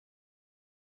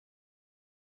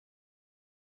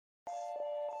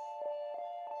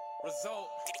Result.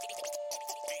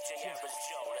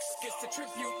 It's a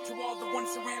tribute to all the ones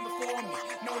who ran before me.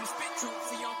 Known to spit truth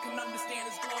so y'all can understand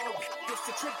his glory. It's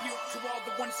a tribute to all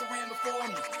the ones who ran before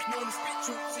me. Known to spit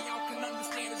truth so y'all can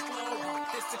understand his glory.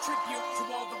 It's a tribute to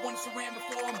all the ones who ran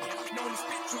before me. Known to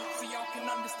spit truth so y'all can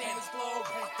understand his glory.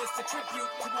 It's a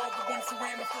tribute to all the ones who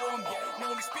ran before me.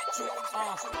 Known to spit truth.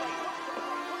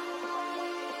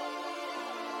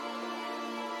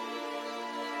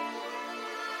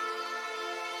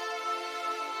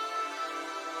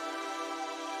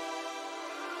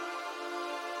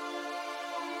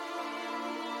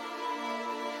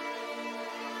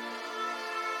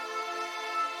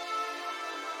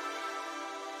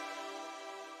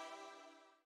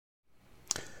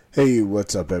 Hey,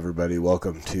 what's up everybody?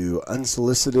 Welcome to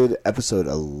Unsolicited episode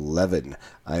 11.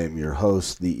 I am your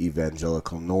host, the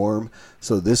Evangelical Norm.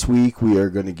 So this week we are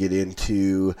going to get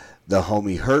into the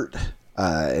homie H.U.R.T.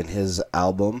 And his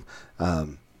album.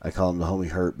 I call him the homie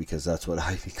H.U.R.T. because that's what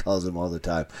Ivy calls him all the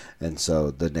time. And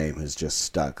so the name has just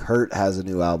stuck. H.U.R.T. has a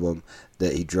new album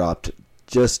that he dropped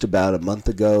just about a month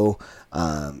ago.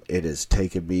 It has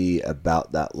taken me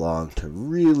about that long to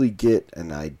really get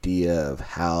an idea of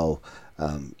how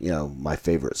my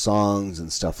favorite songs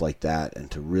and stuff like that,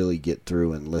 and to really get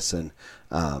through and listen,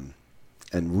 and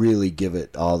really give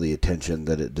it all the attention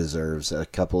that it deserves. A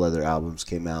couple other albums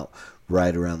came out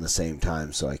right around the same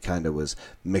time, so I kind of was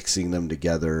mixing them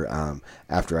together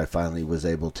after I finally was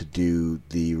able to do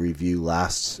the review a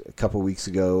couple weeks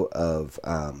ago of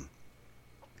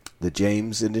the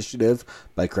James Initiative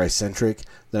by Christcentric.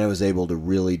 Then I was able to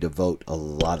really devote a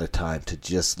lot of time to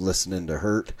just listening to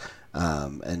H.U.R.T.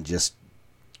 And just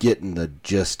getting the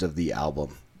gist of the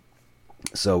album.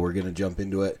 So we're going to jump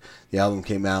into it. The album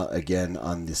came out again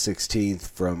on the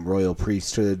 16th from Royal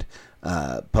Priesthood,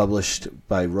 published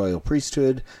by Royal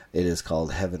Priesthood. It is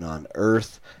called Heaven on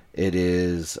Earth. It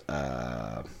is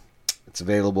it's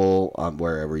available on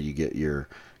wherever you get your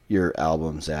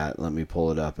albums at. Let me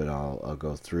pull it up and I'll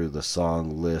go through the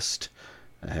song list.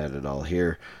 I had it all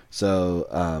here. So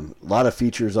a lot of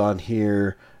features on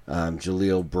here.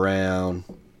 Jaleel Brown.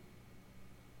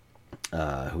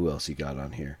 Who else you got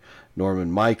on here? Norman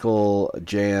Michael,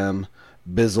 Jam,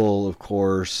 Bizzle, of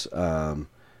course,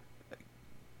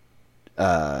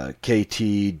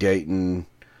 KT, Dayton.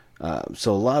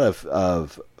 So a lot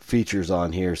of features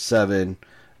on here.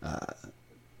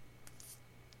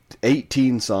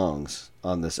 18 songs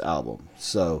on this album.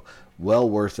 So well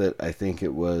worth it. I think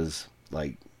it was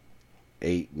like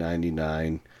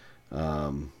 $8.99.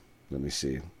 Let me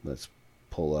see. Let's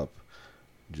pull up,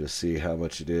 just see how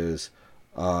much it is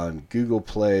on Google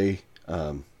Play.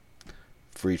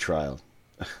 Free trial.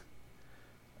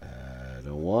 I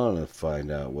don't want to find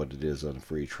out what it is on a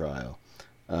free trial.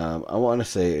 I want to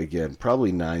say again,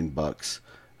 probably $9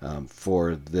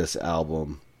 for this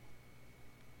album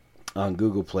on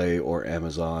Google Play or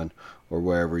Amazon or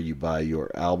wherever you buy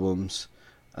your albums.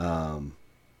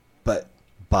 But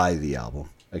buy the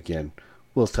album. Again,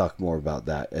 we'll talk more about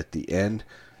that at the end,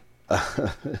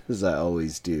 as I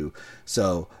always do.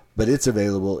 So, but it's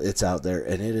available, it's out there,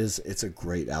 and it's a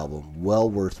great album. Well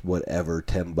worth whatever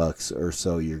 $10 or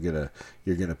so you're gonna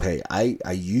pay. I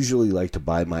usually like to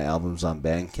buy my albums on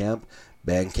Bandcamp.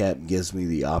 Bandcamp gives me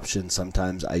the option.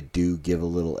 Sometimes I do give a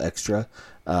little extra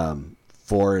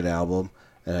for an album,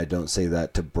 and I don't say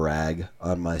that to brag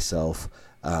on myself.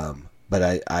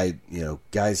 But I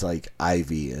guys like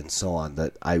Ivy and so on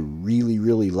that I really,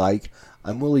 really like,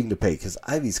 I'm willing to pay, because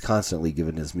Ivy's constantly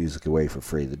giving his music away for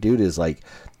free. The dude is like,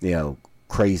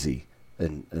 crazy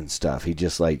and stuff. He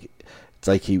just it's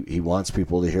like he wants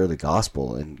people to hear the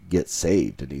gospel and get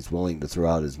saved, and he's willing to throw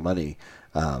out his money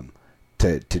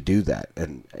to do that.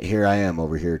 And here I am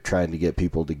over here trying to get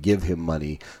people to give him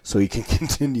money so he can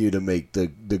continue to make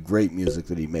the great music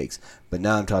that he makes. But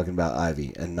now I'm talking about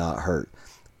Ivy and not H.U.R.T.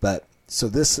 But so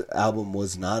this album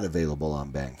was not available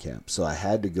on Bandcamp, so I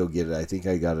had to go get it. I think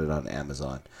I got it on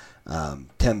Amazon.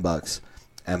 $10.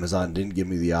 Amazon didn't give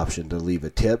me the option to leave a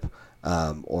tip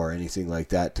or anything like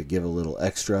that to give a little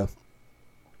extra.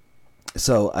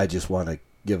 So I just want to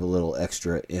give a little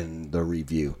extra in the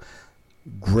review.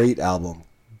 Great album.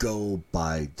 Go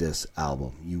buy this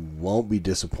album. You won't be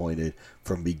disappointed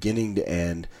from beginning to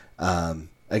end.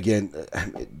 Again,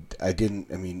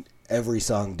 every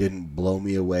song didn't blow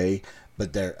me away,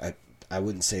 but I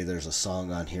wouldn't say there's a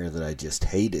song on here that I just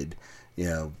hated,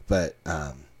 but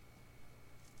one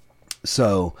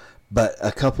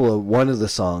of the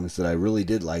songs that I really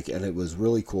did like, and it was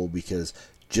really cool because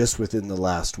just within the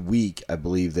last week, I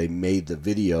believe they made the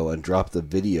video and dropped the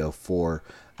video for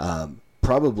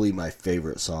probably my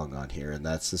favorite song on here, and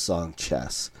that's the song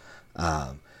Chess.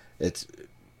 It's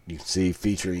you can see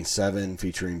featuring Seven,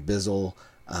 featuring Bizzle.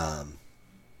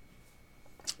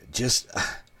 Just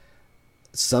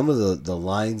some of the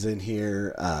lines in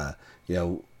here, you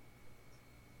know,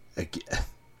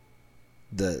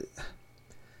 the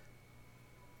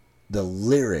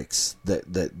lyrics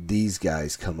that these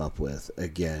guys come up with.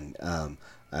 Again,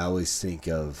 I always think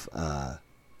of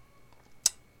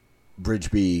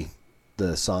Bridge B,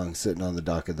 the song Sitting on the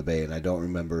Dock of the Bay, and I don't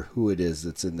remember who it is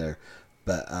that's in there,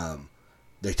 but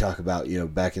they talk about, you know,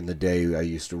 back in the day I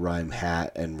used to rhyme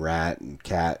hat and rat and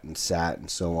cat and sat and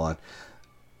so on.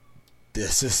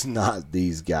 This is not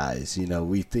these guys. You know,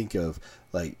 we think of,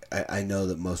 like, I know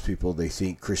that most people, they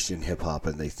think Christian hip-hop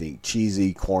and they think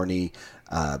cheesy, corny,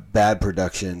 bad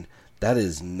production. That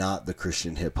is not the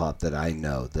Christian hip-hop that I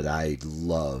know, that I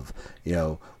love. You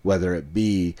know, whether it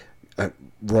be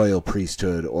Royal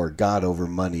Priesthood or God Over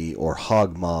Money or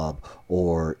Hog Mob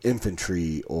or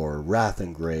Infantry or Wrath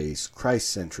and Grace,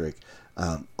 Christ-centric,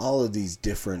 all of these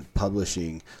different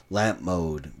publishing, Lamp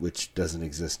Mode, which doesn't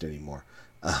exist anymore.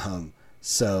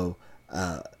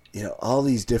 You know, all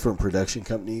these different production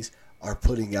companies are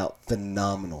putting out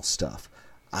phenomenal stuff.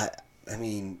 I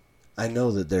mean, I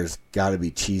know that there's got to be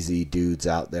cheesy dudes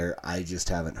out there. I just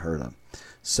haven't heard them.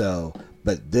 So,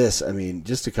 but this, I mean,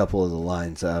 just a couple of the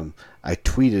lines. I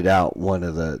tweeted out one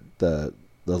of the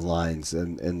lines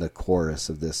in the chorus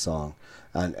of this song,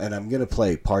 and I'm going to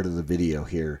play part of the video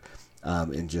here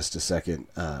in just a second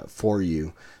for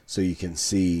you, so you can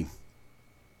see,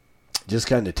 just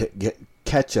kind of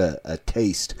catch a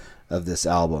taste of this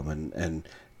album. And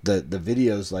the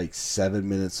video's like 7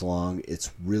 minutes long.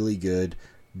 It's really good.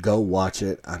 Go watch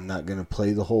it. I'm not going to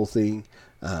play the whole thing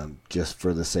just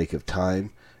for the sake of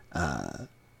time.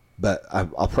 But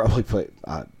I'll probably play...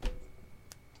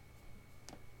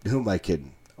 who am I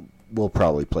kidding? We'll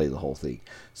probably play the whole thing.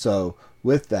 So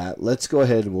with that, let's go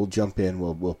ahead and we'll jump in.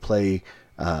 We'll play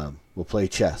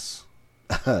chess.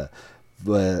 But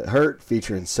H.U.R.T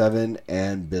featuring Seven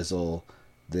and Bizzle.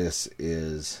 This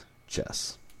is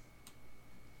Chess.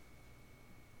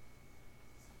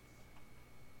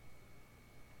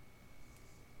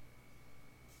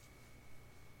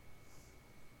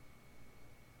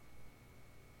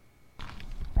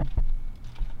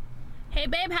 Hey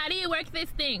babe, how do you work this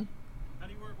thing? How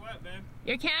do you work what, babe?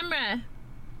 Your camera.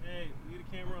 Hey, leave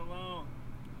the camera alone.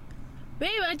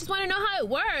 Babe, I just want to know how it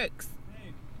works.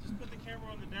 Hey, just put the camera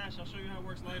on the dash. I'll show you how it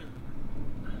works later.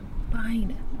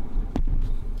 Fine.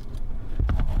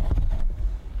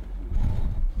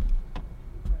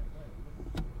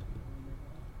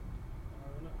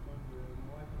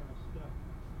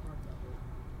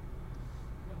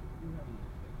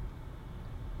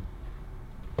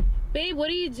 Babe, what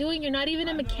are you doing? You're not even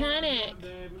a mechanic.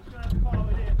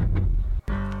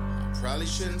 Probably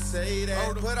shouldn't say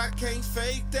that, but I can't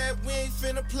fake that. We ain't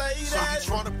finna play that.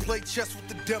 So you trying to play chess with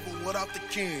the devil without the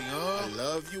king, huh? I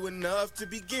love you enough to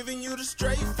be giving you the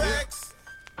straight facts.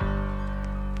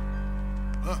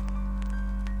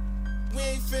 We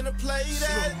ain't finna play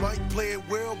that. You might play it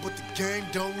well, but the game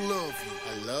don't love you.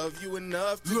 I love you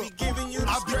enough to be giving you the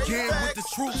I straight began facts. with the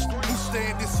truth. We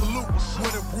stand in salute.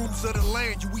 Where the rules of the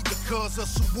land, you either cuz or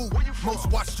salute. Most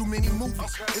watch too many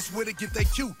movies. It's where they get their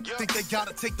cue. Think they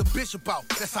gotta take the bishop out.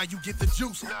 That's how you get the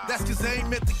juice. That's cause they ain't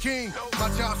met the king. My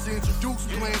job's to introduce.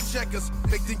 Playing checkers.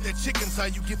 They think that chicken's how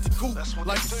you get the coop.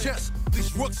 Like it's chess.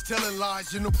 These rooks telling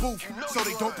lies in the booth. So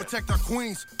they don't protect our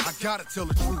queens. I gotta tell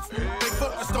the truth. They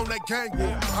focused on that gang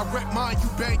war. I rep mine, you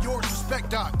bang yours.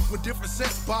 Respect doc. When different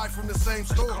sets buy from the same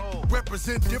store.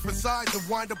 Represent different sides and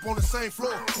wind up on the same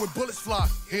floor. When bullets fly,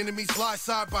 enemies lie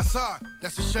side by side.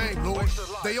 That's a shame, Lord.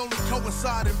 They only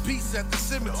coincide in peace at the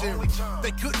cemetery.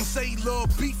 They couldn't say he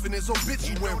loved beef in his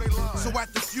obituary. So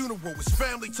at the funeral, his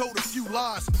family told a few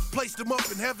lies. Placed him up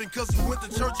in heaven cause he went to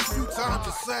church a few times.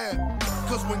 It's sad.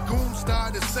 Cause when goons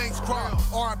die, the saints cry.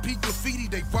 R.I.P. graffiti,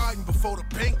 they riding before the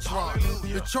paint dry.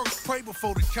 The church pray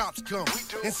before the cops come.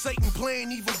 And Satan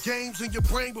playing evil games in your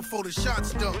brain before the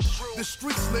shots done. The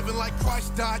streets living like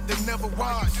Christ died, they never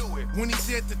rise. When he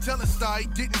said to tell us die, he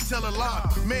didn't tell a lie.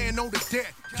 Man on the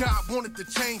debt, God wanted to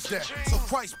change that. So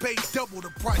Christ paid double the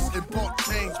price and bought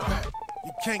change back.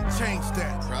 You can't change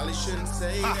that. Probably shouldn't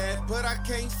say that, but I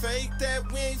can't fake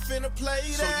that. We ain't finna play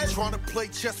that. So you trying to play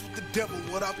chess with the devil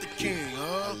without the king,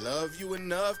 huh? I love you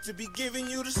enough to be giving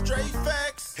you the straight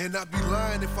facts. And I'd be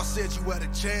lying if I said you had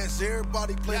a chance.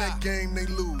 Everybody play that game, they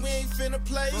lose. We ain't finna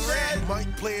play that. You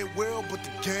might play it well, but the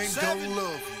game don't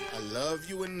love you. I love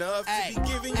you enough to be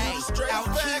giving you the straight out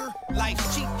facts. here,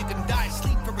 life's cheap. You can die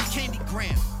asleep for a candy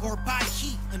gram or buy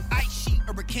heat an ice sheet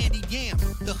or a candy yam.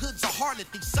 The hood's a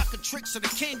harlot, these sucker tricks are the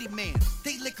candy man.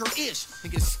 They lick her ish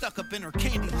and get stuck up in her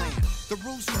candy land. The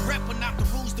rules we rep are not the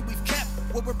rules that we've kept.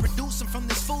 What we're producing from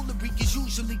this foolery is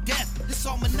usually death. It's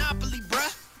all monopoly,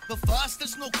 bruh. But for us,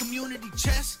 there's no community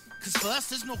chest. Cause for us,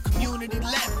 there's no community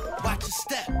left. Watch your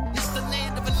step. It's the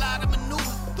land of a lot of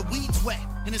maneuver. The weed's wet,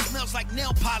 and it smells like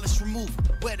nail polish remover.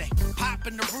 Where they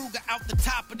popping the Ruger out the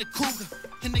top of the Cougar.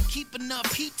 And they keep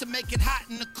enough heat to make it hot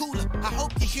in the cooler. I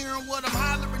hope you're hearing what I'm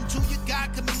hollering to. You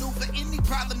God can maneuver any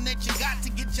problem that you got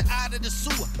to get you out of the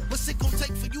sewer. What's it gonna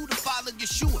take for you to follow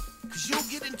Yeshua? Cause you'll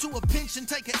get into a pinch and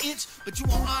take an inch, but you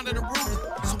won't honor the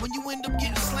ruler. So when you end up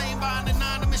getting slain by an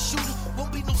anonymous shooter,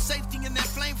 won't be no safety in that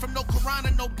flame from no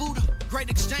Quran or no Buddha. Great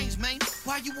exchange, man.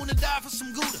 Why you wanna die for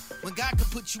some Gouda? When God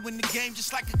could put you in the game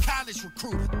just like a college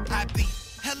recruiter. I'd be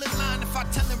hella lying if I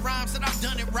tellin' rhymes that I've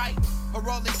done it right. Or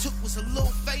all it took was a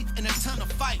little faith and a ton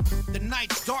of fight. The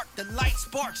night's dark, the light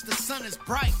sparks, the sun is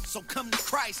bright. So come to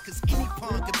Christ, cause any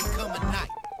pawn can become a knight.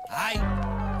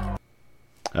 Aight?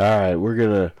 Alright, we're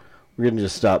gonna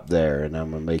just stop there, and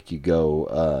I'm gonna make you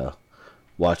go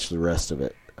watch the rest of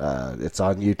it. It's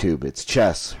on YouTube. It's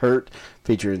Chess H.U.R.T.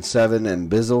 featuring Seven and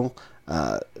Bizzle.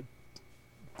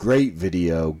 Great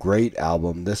video, great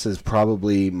album. This is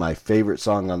probably my favorite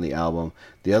song on the album.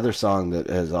 The other song that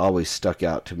has always stuck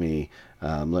out to me,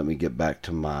 let me get back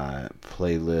to my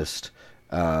playlist.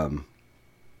 I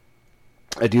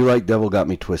do like Devil Got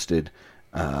Me Twisted,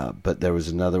 but there was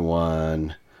another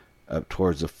one up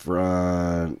towards the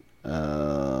front.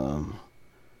 Now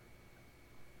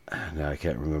I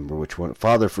can't remember which one.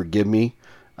 Father Forgive Me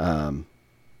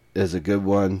is a good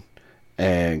one,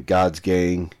 and God's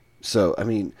Gang. So, I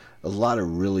mean, a lot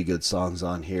of really good songs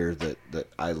on here that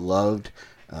I loved.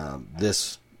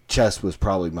 This Chess was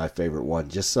probably my favorite one.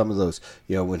 Just some of those,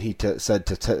 when he said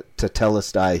to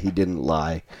Telestai, he didn't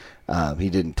lie. He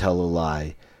didn't tell a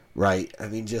lie, right? I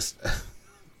mean, just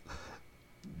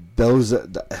those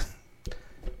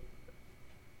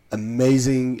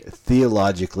amazing,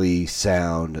 theologically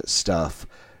sound stuff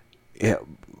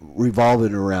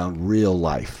revolving around real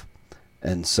life.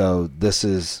 And so this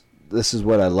is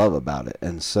what I love about it.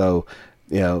 And so,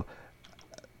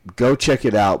 go check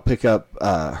it out. Pick up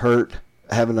H.U.R.T,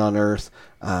 Heaven on Earth.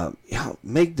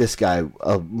 Make this guy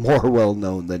more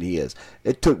well-known than he is.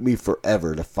 It took me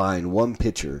forever to find one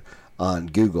picture on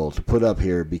Google to put up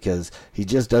here because he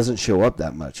just doesn't show up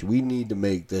that much. We need to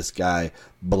make this guy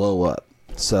blow up.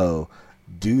 So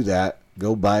do that.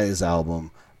 Go buy his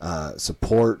album.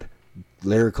 Support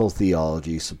lyrical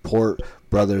theology. Support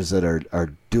brothers that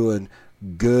are doing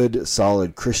good,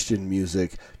 solid Christian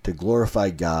music to glorify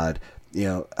God.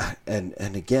 And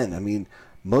again, I mean,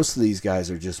 most of these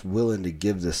guys are just willing to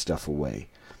give this stuff away,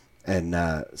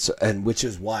 and which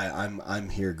is why I'm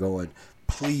here going,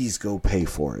 please go pay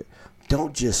for it.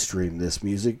 Don't just stream this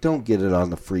music. Don't get it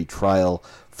on the free trial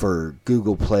for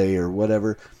Google Play or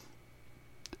whatever.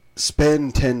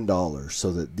 Spend $10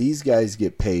 so that these guys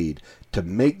get paid to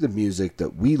make the music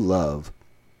that we love,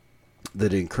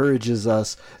 that encourages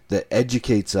us, that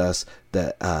educates us,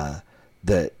 that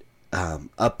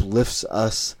uplifts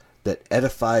us, that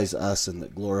edifies us, and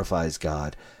that glorifies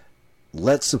God.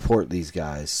 Let's support these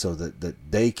guys so that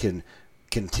they can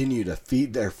continue to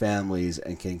feed their families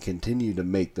and can continue to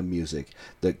make the music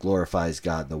that glorifies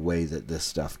God the way that this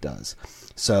stuff does.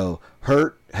 So,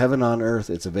 H.U.R.T, Heaven on Earth,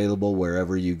 it's available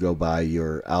wherever you go buy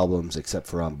your albums, except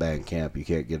for on Bandcamp. You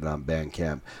can't get it on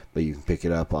Bandcamp, but you can pick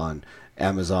it up on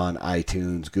Amazon,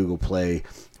 iTunes, Google Play,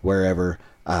 wherever.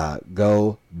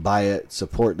 Go buy it.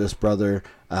 Support this brother.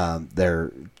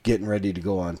 They're getting ready to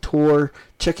go on tour.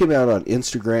 Check him out on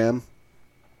Instagram.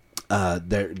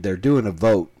 They're doing a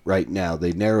vote right now.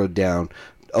 They narrowed down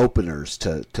openers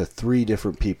to 3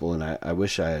 different people, and I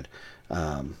wish I had.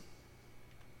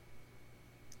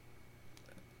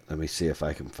 Let me see if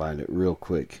I can find it real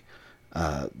quick.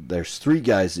 There's 3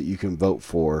 guys that you can vote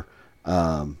for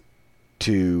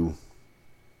to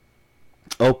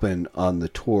open on the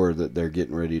tour that they're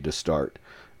getting ready to start.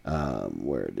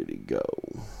 Where did he go?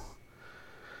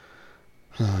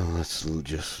 Let's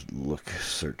just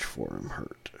search for him.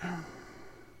 H.U.R.T.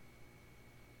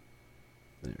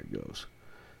 There it goes.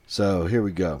 So here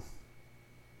we go.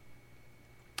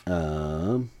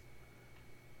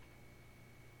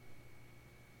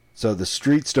 So the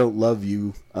Streets Don't Love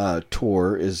You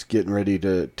tour is getting ready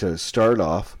to start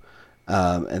off,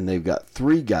 and they've got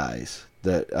 3 guys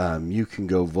that you can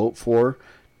go vote for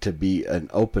to be an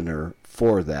opener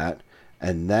for that,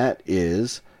 and that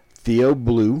is Theo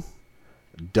Blue,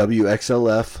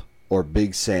 WXLF or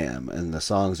Big Sam, and the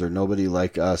songs are Nobody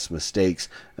Like Us, Mistakes,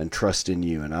 and Trust in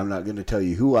You. And I'm not going to tell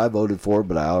you who I voted for,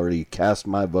 but I already cast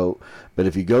my vote. But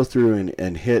if you go through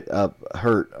and hit up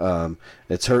H.U.R.T,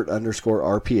 it's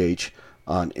H.U.R.T_RPH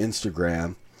on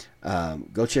Instagram.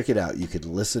 Go check it out. You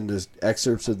can listen to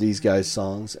excerpts of these guys'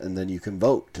 songs, and then you can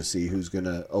vote to see who's going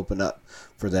to open up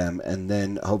for them. And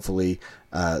then hopefully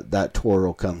that tour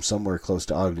will come somewhere close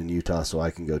to Ogden, Utah, so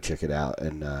I can go check it out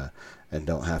and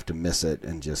don't have to miss it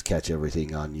and just catch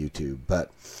everything on YouTube.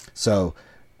 But so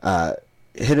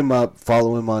hit him up,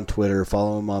 follow him on Twitter,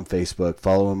 follow him on Facebook,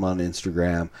 follow him on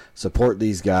Instagram, support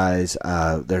these guys.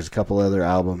 There's a couple other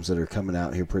albums that are coming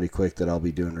out here pretty quick that I'll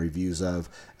be doing reviews of,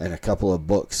 and a couple of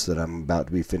books that I'm about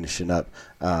to be finishing up.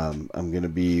 I'm going to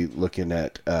be looking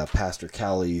at Pastor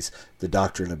Cowley's The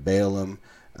Doctrine of Balaam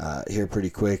here pretty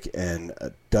quick, and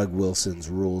Doug Wilson's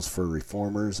Rules for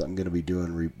Reformers. I'm going to be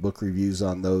doing book reviews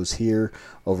on those here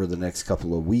over the next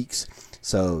couple of weeks,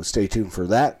 so stay tuned for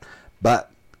that.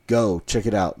 But go check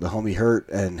it out. The homie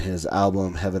H.U.R.T and his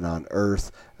album Heaven on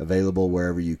Earth, available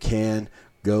wherever you can.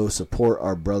 Go support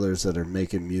our brothers that are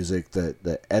making music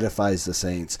that edifies the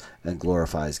saints and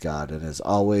glorifies God. And as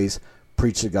always,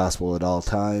 preach the gospel at all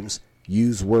times.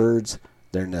 Use words,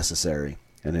 they're necessary.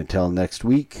 And until next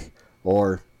week,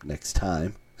 or next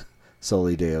time,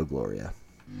 Soli Deo Gloria.